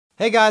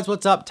Hey guys,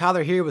 what's up?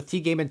 Tyler here with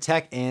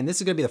TGameNTech, and this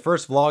is going to be the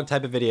first vlog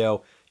type of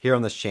video here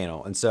on this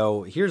channel. And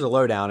so here's a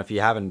lowdown if you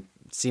haven't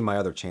seen my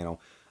other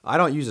channel. I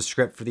don't use a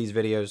script for these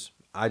videos.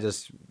 I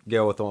just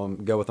go with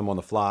them on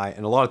the fly,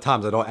 and a lot of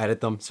times I don't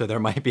edit them, so there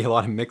might be a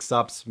lot of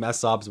mix-ups,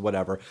 mess-ups,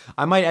 whatever.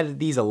 I might edit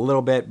these a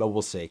little bit, but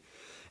we'll see.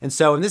 And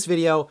so in this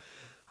video,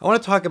 I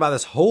want to talk about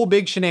this whole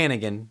big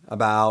shenanigan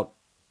about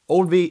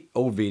old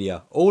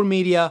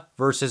media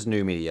versus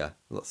new media.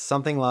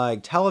 Something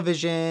like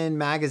television,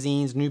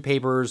 magazines,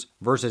 newspapers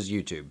versus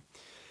YouTube.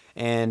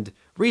 And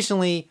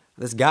recently,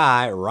 this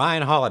guy,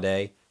 Ryan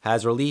Holiday,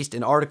 has released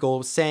an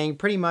article saying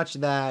pretty much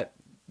that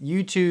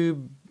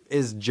YouTube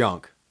is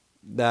junk.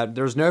 That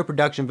there's no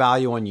production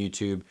value on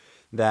YouTube.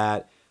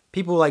 That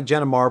people like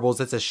Jenna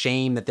Marbles, it's a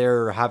shame that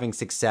they're having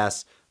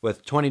success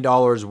with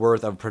 $20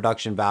 worth of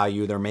production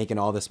value. They're making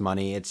all this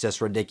money. It's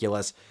just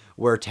ridiculous.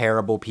 We're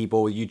terrible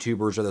people.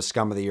 YouTubers are the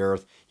scum of the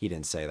earth. He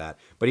didn't say that,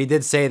 but he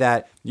did say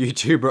that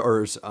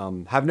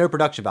YouTubers have no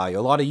production value.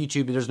 A lot of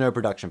YouTube, there's no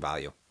production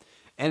value.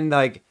 And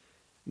like,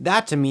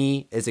 that to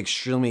me is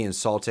extremely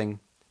insulting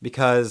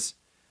because,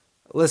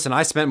 listen,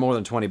 I spent more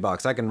than 20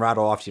 bucks. I can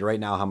rattle off to you right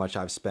now how much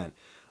I've spent.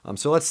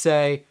 So let's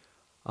say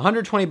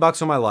 120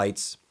 bucks on my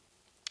lights.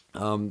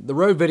 The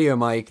Rode video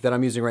mic that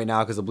I'm using right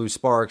now because the Blue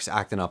Spark's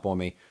acting up on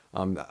me.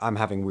 I'm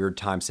having weird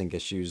time sync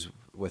issues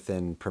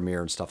within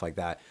Premiere and stuff like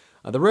that.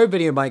 The Rode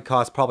video mic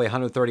costs probably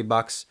 130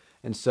 bucks,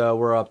 and so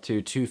we're up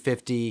to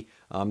 250.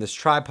 This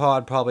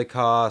tripod probably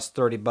costs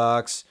 30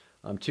 bucks,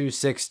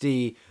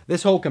 260.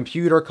 This whole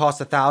computer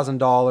costs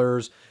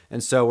 $1,000,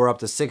 and so we're up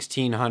to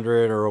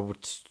 1,600 or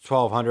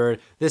 1,200.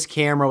 This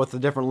camera with the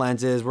different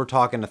lenses, we're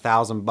talking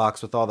 1,000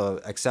 bucks with all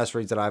the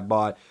accessories that I've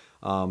bought.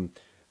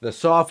 The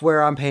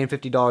software, I'm paying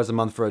 $50 a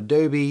month for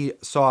Adobe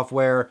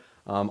software.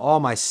 All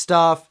my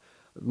stuff,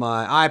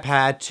 my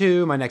iPad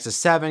 2, my Nexus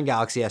 7,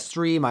 Galaxy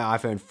S3, my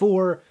iPhone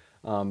 4,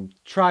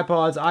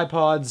 tripods,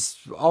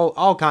 iPods,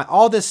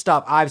 all this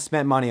stuff I've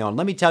spent money on.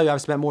 Let me tell you,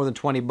 I've spent more than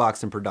 20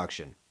 bucks in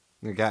production.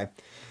 Okay,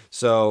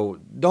 so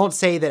don't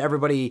say that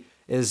everybody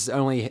is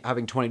only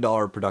having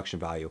 $20 production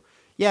value.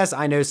 Yes,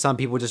 I know some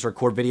people just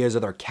record videos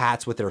of their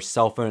cats with their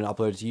cell phone and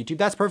upload it to YouTube.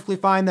 That's perfectly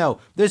fine though.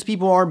 Those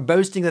people aren't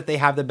boasting that they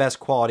have the best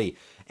quality.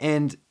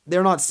 And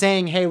they're not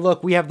saying, hey,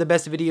 look, we have the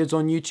best videos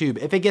on YouTube.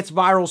 If it gets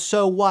viral,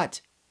 so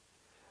what?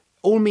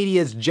 Old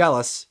media is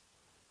jealous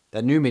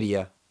that new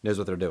media knows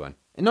what they're doing.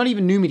 And not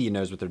even new media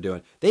knows what they're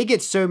doing. They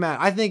get so mad.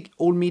 I think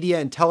old media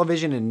and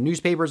television and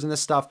newspapers and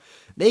this stuff,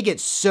 they get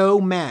so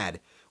mad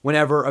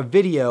whenever a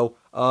video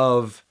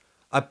of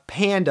a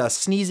panda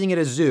sneezing at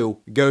a zoo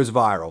goes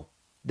viral.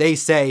 They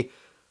say,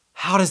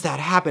 how does that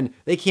happen?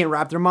 They can't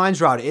wrap their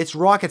minds around it. It's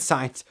rocket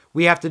science.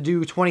 We have to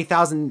do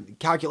 20,000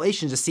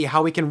 calculations to see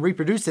how we can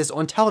reproduce this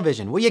on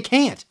television. Well, you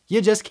can't. You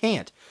just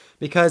can't.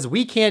 Because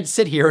we can't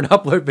sit here and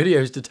upload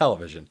videos to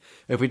television.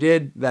 If we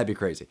did, that'd be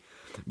crazy.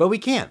 But we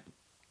can't.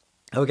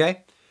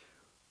 Okay?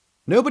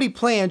 Nobody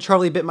planned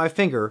Charlie Bit My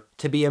Finger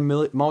to be a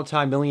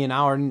multi-million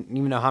hour, I don't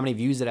even know how many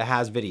views that it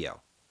has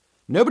video.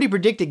 Nobody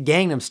predicted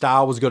Gangnam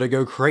Style was going to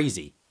go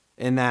crazy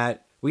in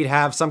that we'd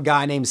have some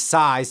guy named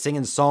Psy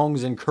singing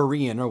songs in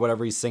Korean or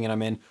whatever he's singing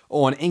them in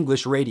on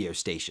English radio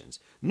stations.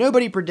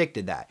 Nobody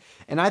predicted that.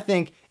 And I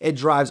think it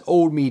drives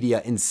old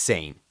media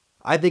insane.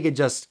 I think it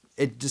just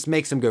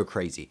makes them go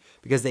crazy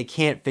because they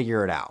can't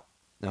figure it out.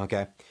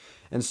 Okay?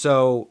 And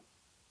so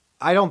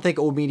I don't think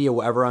old media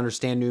will ever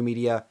understand new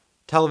media.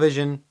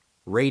 Television,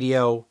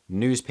 radio,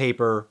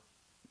 newspaper,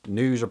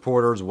 news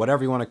reporters,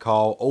 whatever you want to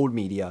call old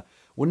media,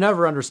 will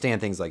never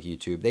understand things like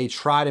YouTube. They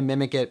try to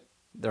mimic it.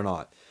 They're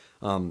not.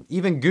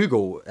 Even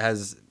Google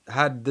has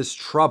had this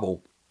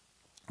trouble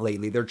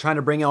lately. They're trying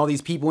to bring all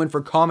these people in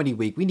for Comedy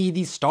Week. We need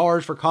these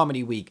stars for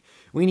Comedy Week.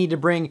 We need to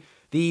bring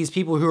these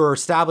people who are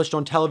established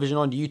on television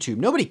onto YouTube.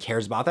 Nobody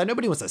cares about that.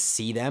 Nobody wants to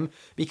see them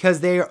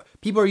because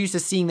people are used to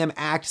seeing them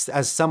act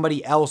as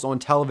somebody else on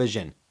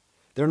television.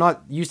 They're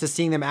not used to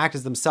seeing them act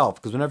as themselves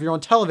because whenever you're on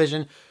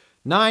television,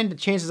 9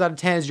 chances out of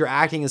 10 is you're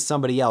acting as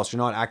somebody else. You're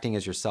not acting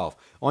as yourself.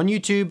 On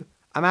YouTube,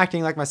 I'm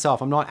acting like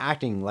myself. I'm not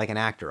acting like an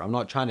actor. I'm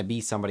not trying to be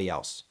somebody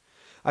else.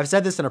 I've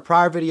said this in a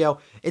prior video.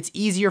 It's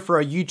easier for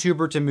a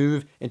YouTuber to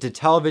move into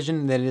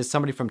television than it is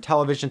somebody from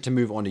television to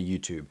move onto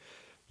YouTube.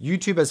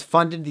 YouTube has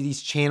funded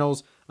these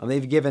channels.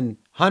 They've given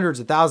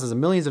hundreds of thousands of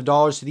millions of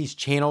dollars to these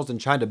channels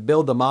and trying to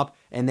build them up,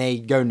 and they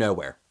go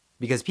nowhere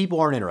because people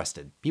aren't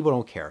interested. People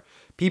don't care.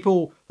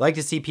 People like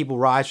to see people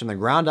rise from the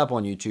ground up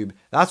on YouTube.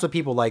 That's what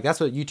people like. That's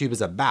what YouTube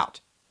is about.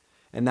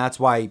 And that's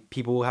why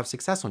people have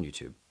success on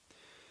YouTube.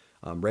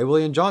 Ray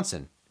William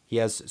Johnson, he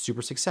has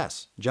super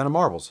success. Jenna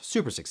Marbles,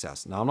 super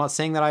success. Now, I'm not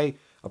saying that I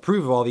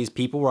approve of all these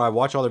people or I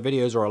watch all their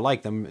videos or I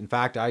like them. In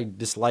fact, I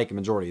dislike a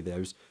majority of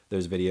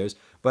those videos.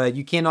 But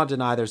you cannot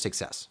deny their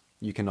success.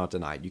 You cannot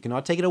deny it. You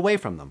cannot take it away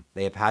from them.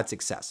 They have had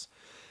success.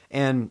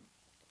 And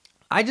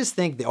I just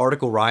think the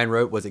article Ryan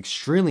wrote was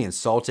extremely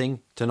insulting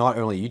to not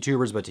only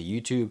YouTubers, but to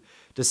YouTube,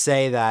 to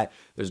say that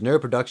there's no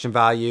production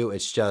value.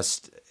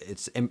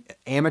 It's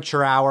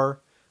amateur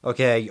hour.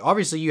 Okay,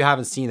 obviously you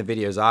haven't seen the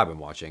videos I've been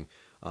watching.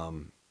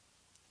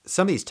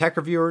 some of these tech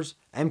reviewers,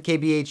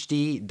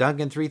 MKBHD,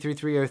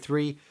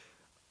 Duncan33303,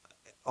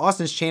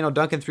 Austin's channel,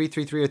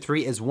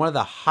 Duncan33303, is one of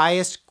the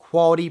highest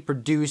quality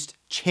produced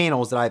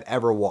channels that I've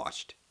ever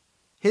watched.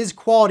 His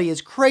quality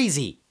is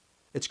crazy.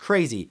 It's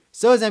crazy.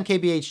 So is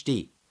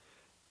MKBHD.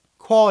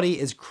 Quality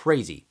is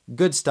crazy.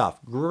 Good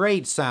stuff.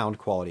 Great sound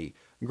quality.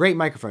 Great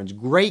microphones.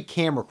 Great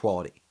camera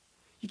quality.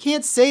 You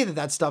can't say that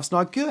that stuff's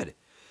not good.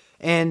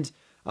 And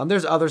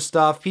there's other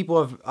stuff. People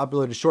have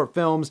uploaded short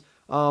films.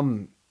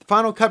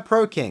 Final Cut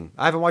Pro King.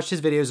 I haven't watched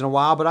his videos in a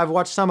while, but I've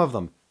watched some of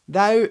them.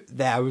 Those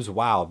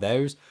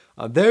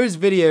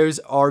videos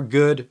are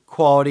good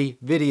quality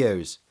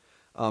videos.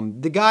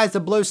 The guys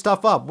that blow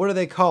stuff up, what are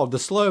they called? The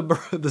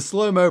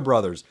slow-mo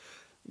brothers.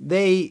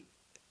 They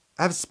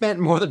have spent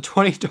more than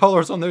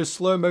 $20 on those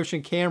slow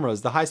motion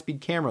cameras, the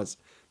high-speed cameras.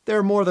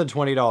 They're more than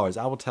 $20,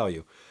 I will tell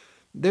you.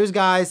 Those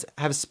guys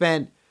have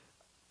spent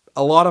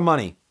a lot of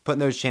money putting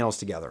those channels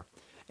together.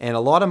 And a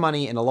lot of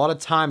money and a lot of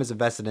time is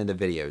invested into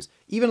videos.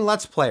 Even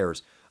Let's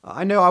Players.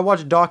 I know I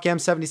watch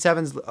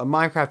DocM77's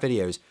Minecraft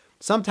videos.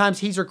 Sometimes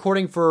he's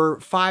recording for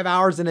 5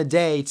 hours in a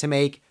day to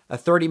make a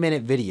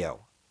 30-minute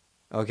video.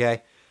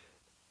 Okay?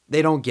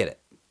 They don't get it.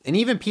 And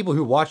even people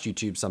who watch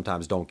YouTube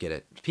sometimes don't get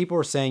it. People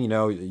are saying, you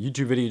know,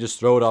 YouTube video, you just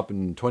throw it up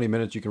in 20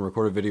 minutes, you can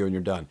record a video and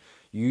you're done.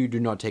 You do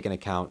not take into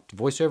account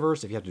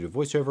voiceovers, if you have to do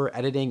voiceover,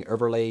 editing,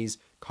 overlays,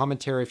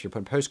 commentary, if you're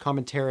putting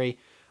post-commentary,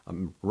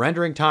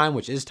 rendering time,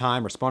 which is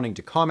time, responding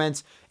to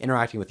comments,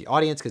 interacting with the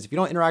audience, because if you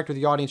don't interact with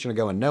the audience, you're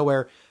going to go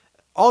nowhere.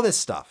 All this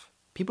stuff.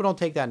 People don't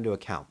take that into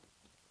account.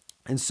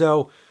 And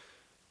so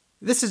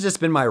this has just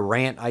been my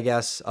rant, I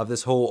guess, of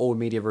this whole old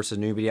media versus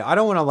new media. I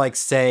don't want to like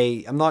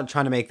say, I'm not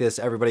trying to make this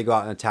everybody go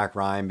out and attack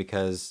Ryan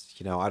because,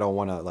 you know, I don't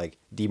want to like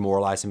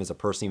demoralize him as a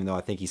person, even though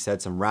I think he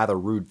said some rather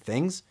rude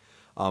things.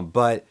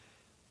 But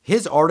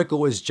his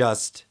article is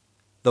just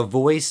the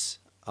voice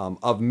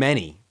of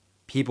many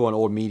people in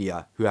old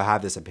media who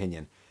have this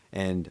opinion.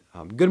 And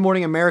Good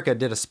Morning America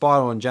did a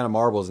spot on Jenna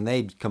Marbles and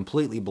they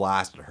completely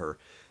blasted her.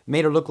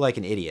 Made her look like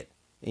an idiot.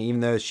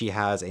 Even though she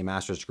has a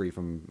master's degree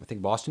from, I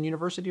think, Boston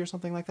University or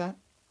something like that.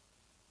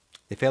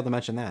 They failed to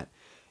mention that.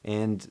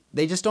 And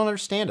they just don't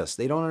understand us.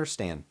 They don't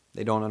understand.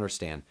 They don't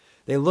understand.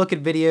 They look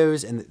at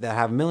videos and that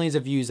have millions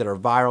of views that are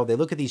viral. They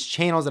look at these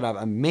channels that have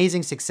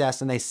amazing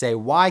success and they say,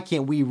 why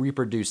can't we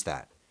reproduce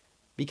that?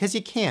 Because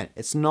you can't.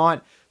 It's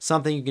not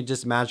something you can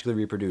just magically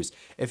reproduce.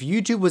 If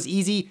YouTube was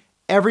easy,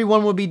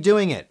 everyone would be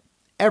doing it.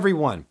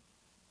 Everyone.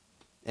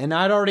 And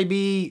I'd already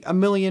be a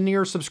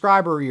millionaire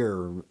subscriber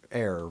year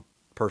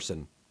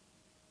person.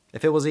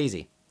 If it was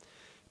easy.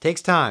 It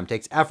takes time,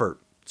 takes effort.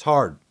 It's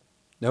hard.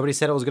 Nobody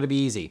said it was going to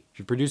be easy. If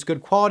you produce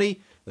good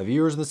quality, the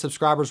viewers and the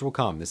subscribers will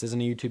come. This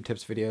isn't a YouTube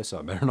tips video, so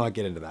I better not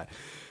get into that.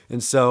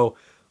 And so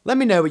let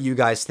me know what you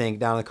guys think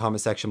down in the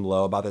comment section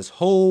below about this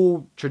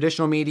whole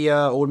traditional media,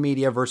 old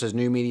media versus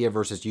new media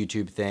versus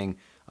YouTube thing.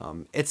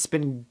 It's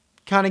been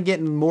kind of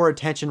getting more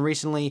attention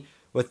recently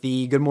with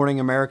the Good Morning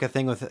America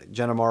thing with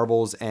Jenna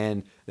Marbles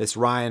and this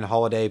Ryan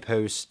Holiday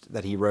post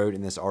that he wrote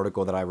in this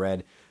article that I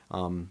read.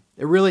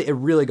 It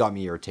really got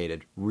me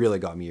irritated. Really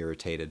got me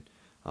irritated.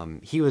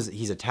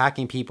 He's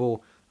attacking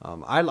people.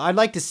 I'd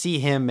like to see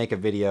him make a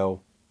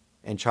video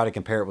and try to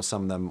compare it with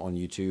some of them on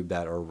YouTube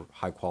that are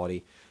high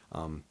quality.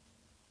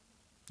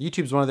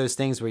 YouTube's one of those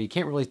things where you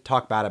can't really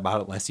talk bad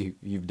about it unless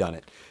you've done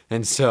it.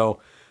 And so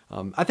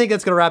I think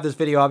that's going to wrap this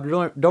video up.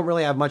 I don't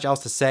really have much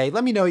else to say.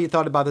 Let me know what you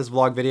thought about this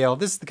vlog video.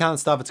 This is the kind of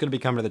stuff that's going to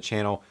be coming to the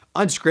channel.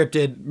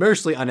 Unscripted,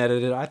 mostly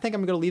unedited. I think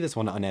I'm going to leave this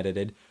one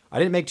unedited. I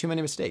didn't make too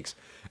many mistakes.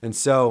 And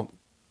so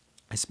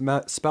I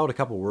spelled a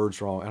couple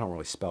words wrong. I don't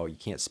really spell. You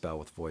can't spell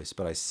with voice,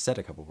 but I said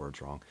a couple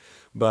words wrong.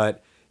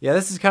 But yeah,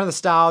 this is kind of the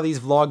style of these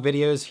vlog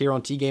videos here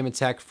on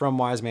TGameNTech from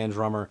Wise Man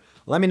Drummer.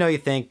 Let me know what you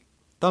think.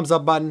 Thumbs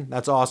up button.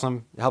 That's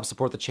awesome. It helps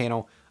support the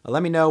channel.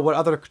 Let me know what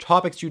other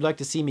topics you'd like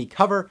to see me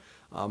cover.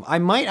 I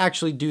might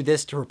actually do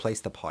this to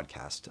replace the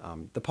podcast.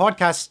 The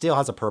podcast still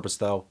has a purpose,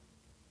 though.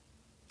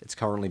 It's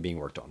currently being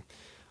worked on.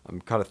 I'm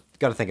got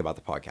to think about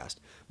the podcast.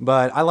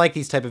 But I like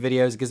these type of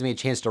videos. It gives me a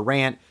chance to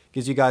rant.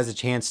 Gives you guys a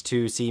chance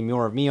to see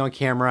more of me on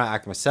camera,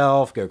 act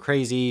myself, go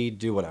crazy,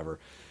 do whatever.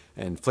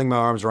 And fling my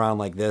arms around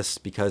like this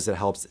because it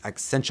helps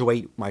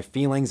accentuate my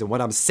feelings and what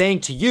I'm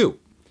saying to you.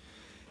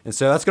 And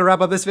so that's going to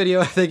wrap up this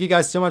video. Thank you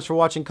guys so much for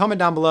watching. Comment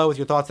down below with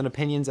your thoughts and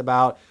opinions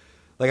about,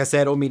 like I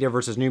said, old media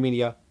versus new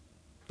media.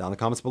 Down in the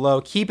comments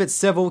below. Keep it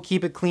civil,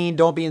 keep it clean.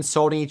 Don't be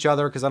insulting each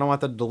other because I don't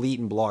want to delete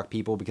and block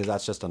people because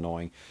that's just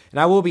annoying. And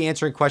I will be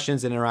answering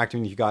questions and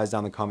interacting with you guys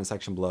down in the comment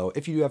section below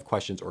if you do have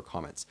questions or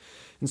comments.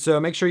 And so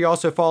make sure you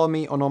also follow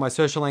me on all my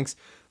social links.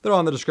 They're all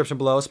in the description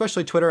below,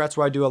 especially Twitter. That's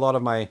where I do a lot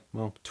of my,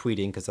 well,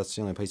 tweeting because that's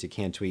the only place you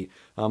can tweet.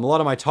 A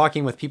lot of my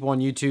talking with people on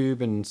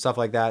YouTube and stuff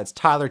like that. It's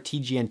Tyler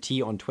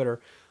TGNT on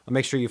Twitter.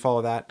 Make sure you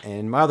follow that.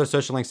 And my other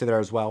social links are there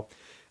as well.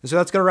 And so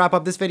that's going to wrap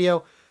up this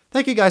video.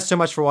 Thank you guys so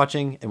much for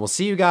watching, and we'll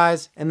see you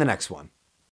guys in the next one.